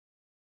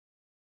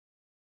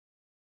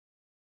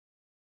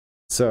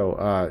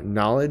 So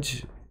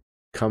knowledge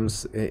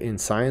comes in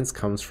science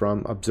comes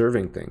from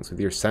observing things with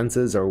your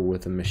senses or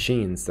with the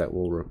machines that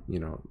will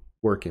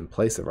work in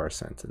place of our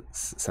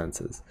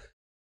senses.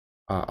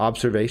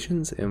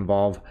 Observations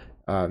involve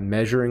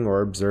measuring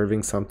or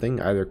observing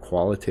something either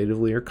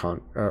qualitatively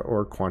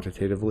or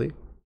quantitatively.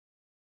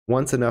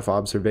 Once enough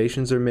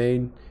observations are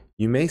made,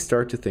 you may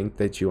start to think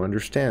that you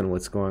understand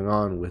what's going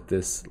on with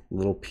this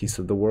little piece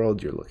of the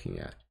world you're looking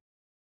at.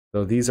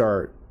 So these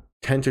are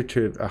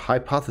tentative. A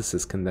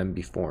hypothesis can then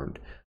be formed,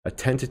 a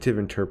tentative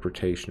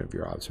interpretation of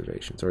your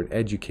observations, or an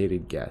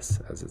educated guess,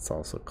 as it's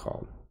also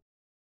called.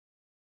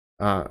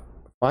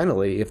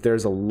 Finally, if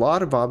there's a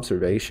lot of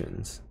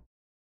observations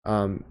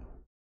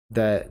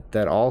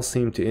that all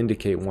seem to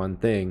indicate one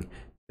thing,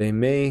 they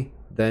may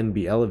then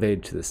be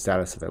elevated to the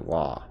status of a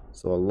law.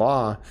 So a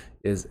law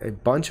is a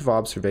bunch of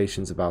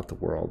observations about the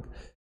world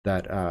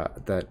that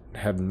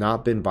have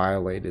not been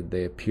violated.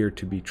 They appear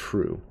to be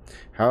true.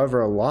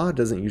 However, a law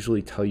doesn't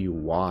usually tell you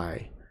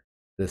why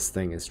this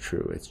thing is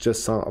true. It's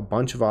just a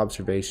bunch of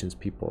observations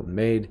people have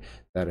made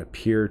that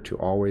appear to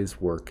always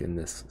work in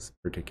this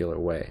particular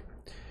way.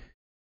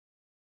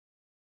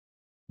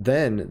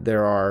 Then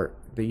there are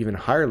the even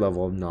higher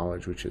level of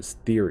knowledge, which is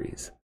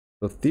theories.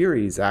 So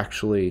theories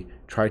actually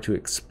try to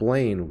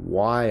explain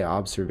why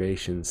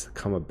observations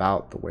come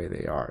about the way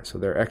they are. So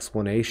they're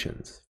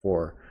explanations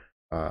for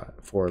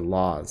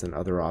laws and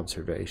other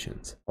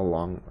observations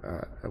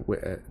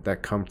that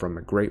come from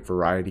a great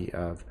variety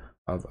of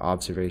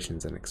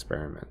observations and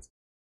experiments.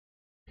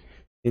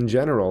 In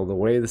general, the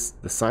way the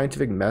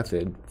scientific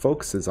method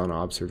focuses on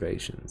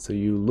observation. So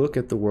you look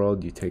at the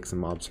world, you take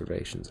some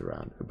observations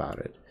about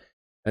it,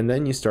 and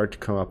then you start to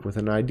come up with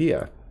an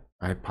idea,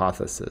 a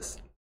hypothesis.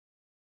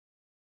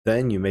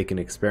 Then you make an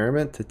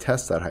experiment to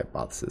test that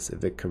hypothesis.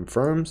 If it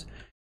confirms,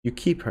 you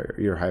keep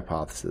your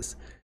hypothesis.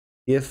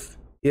 If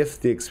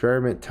the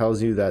experiment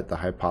tells you that the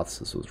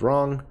hypothesis was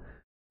wrong,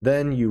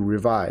 then you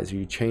revise or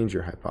you change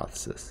your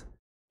hypothesis.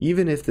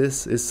 Even if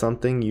this is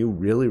something you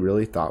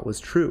really thought was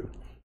true.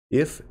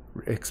 If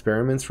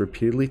experiments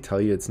repeatedly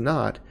tell you it's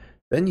not,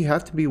 then you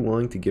have to be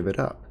willing to give it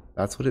up.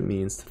 That's what it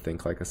means to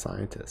think like a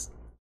scientist.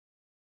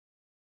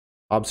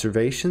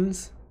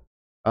 Observations,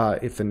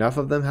 if enough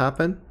of them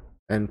happen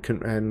and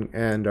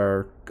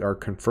are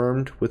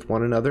confirmed with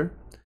one another,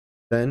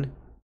 then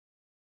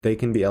they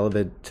can be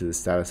elevated to the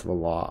status of a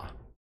law,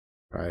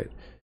 right?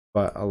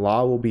 But a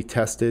law will be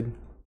tested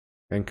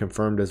and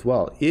confirmed as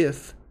well.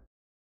 If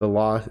the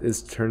law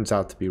turns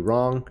out to be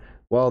wrong,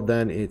 well,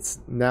 then it's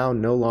now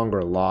no longer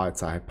a law,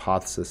 it's a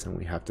hypothesis, and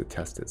we have to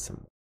test it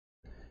some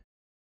more.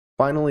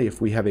 Finally,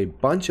 if we have a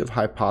bunch of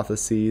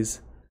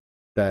hypotheses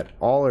that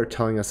all are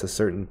telling us a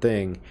certain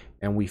thing,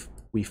 and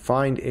we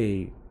find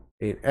an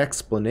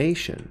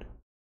explanation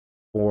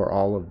for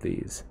all of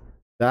these,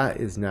 that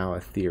is now a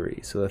theory.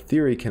 So the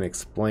theory can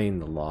explain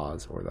the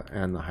laws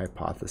and the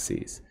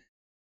hypotheses,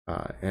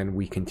 and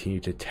we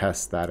continue to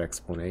test that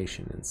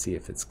explanation and see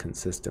if it's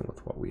consistent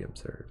with what we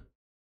observe.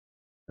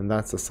 And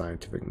that's the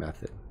scientific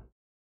method.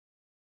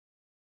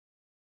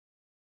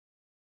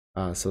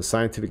 So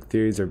scientific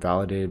theories are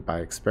validated by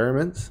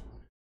experiments.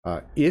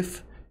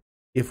 If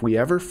we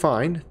ever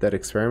find that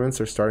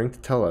experiments are starting to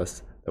tell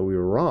us that we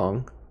were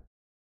wrong,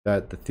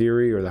 that the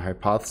theory or the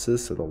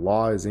hypothesis or the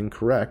law is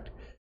incorrect,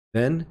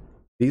 then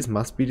these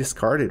must be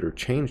discarded or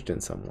changed in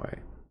some way.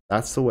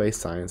 That's the way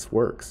science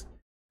works.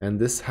 And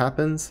this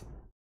happens,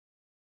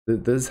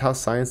 this is how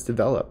science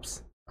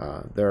develops.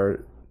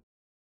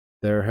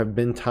 There have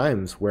been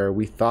times where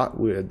we thought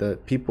the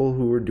people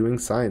who were doing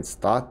science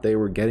thought they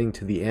were getting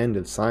to the end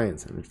of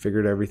science and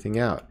figured everything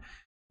out.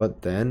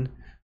 But then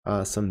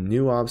some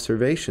new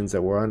observations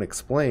that were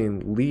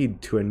unexplained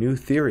lead to a new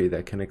theory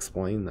that can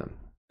explain them.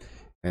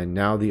 And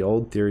now the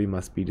old theory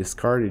must be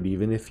discarded,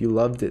 even if you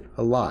loved it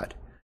a lot.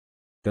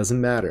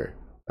 Doesn't matter.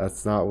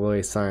 That's not the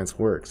way science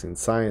works. In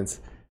science,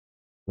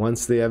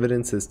 once the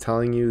evidence is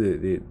telling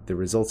you, the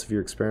results of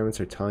your experiments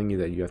are telling you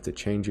that you have to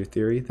change your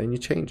theory, then you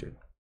change it.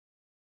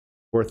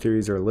 Poor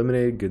theories are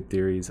eliminated, good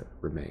theories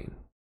remain.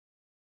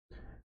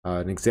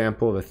 An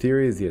example of a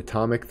theory is the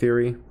atomic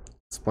theory.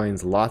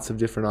 Explains lots of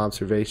different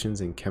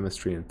observations in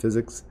chemistry and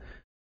physics.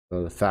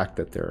 So the fact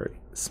that there are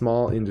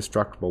small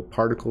indestructible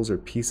particles or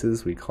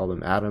pieces, we call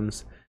them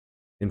atoms.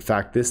 In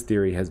fact, this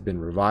theory has been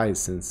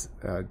revised since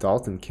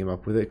Dalton came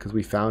up with it, because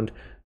we found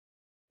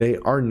they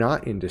are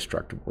not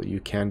indestructible. You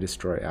can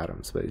destroy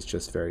atoms, but it's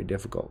just very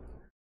difficult.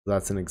 So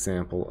that's an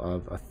example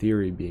of a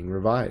theory being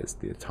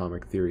revised. The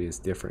atomic theory is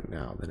different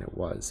now than it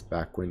was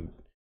back when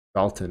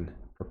Dalton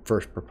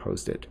first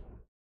proposed it.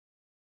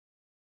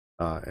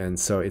 And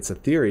so it's a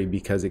theory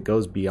because it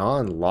goes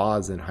beyond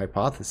laws and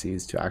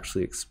hypotheses to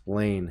actually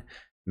explain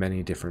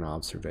many different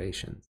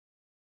observations.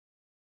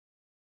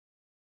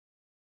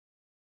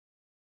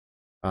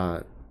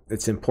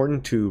 It's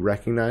important to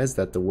recognize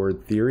that the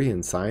word theory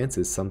in science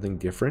is something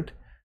different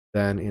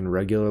than in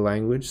regular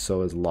language.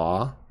 So is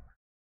law.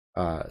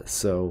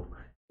 So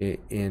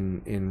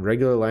in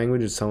regular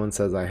language, if someone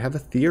says, I have a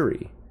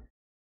theory,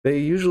 they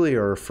usually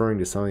are referring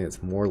to something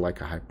that's more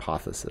like a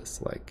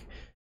hypothesis, like,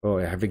 oh,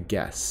 I have a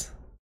guess,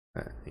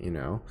 you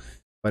know.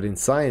 But in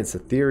science, a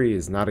theory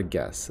is not a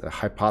guess. A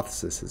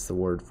hypothesis is the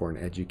word for an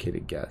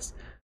educated guess.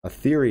 A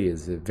theory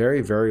is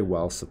very, very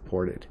well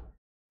supported.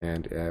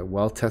 And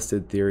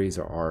well-tested theories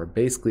are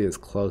basically as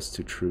close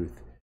to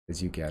truth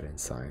as you get in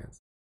science.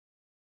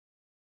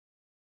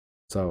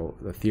 So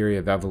the theory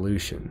of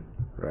evolution,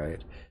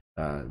 right?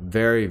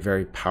 Very,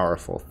 very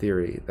powerful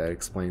theory that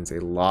explains a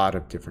lot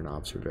of different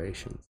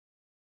observations.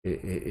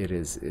 It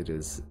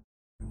is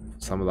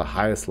some of the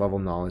highest level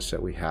knowledge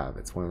that we have.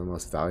 It's one of the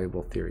most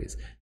valuable theories.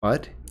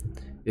 But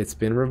it's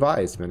been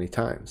revised many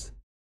times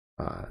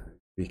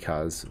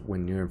because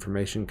when new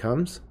information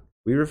comes,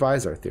 we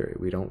revise our theory.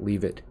 We don't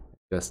leave it,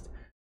 just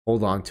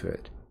hold on to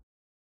it.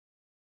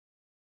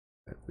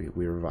 We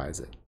revise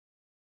it.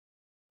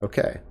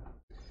 Okay.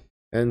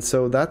 And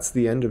so that's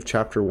the end of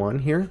chapter 1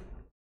 here.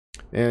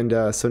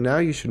 And so now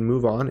you should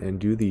move on and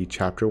do the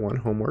chapter 1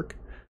 homework.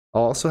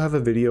 I'll also have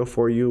a video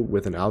for you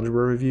with an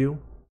algebra review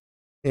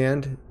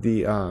and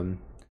the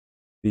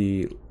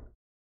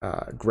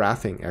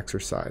graphing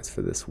exercise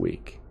for this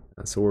week.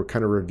 So we're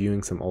kind of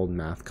reviewing some old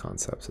math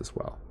concepts as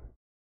well.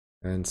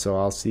 And so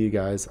I'll see you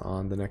guys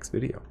on the next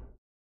video.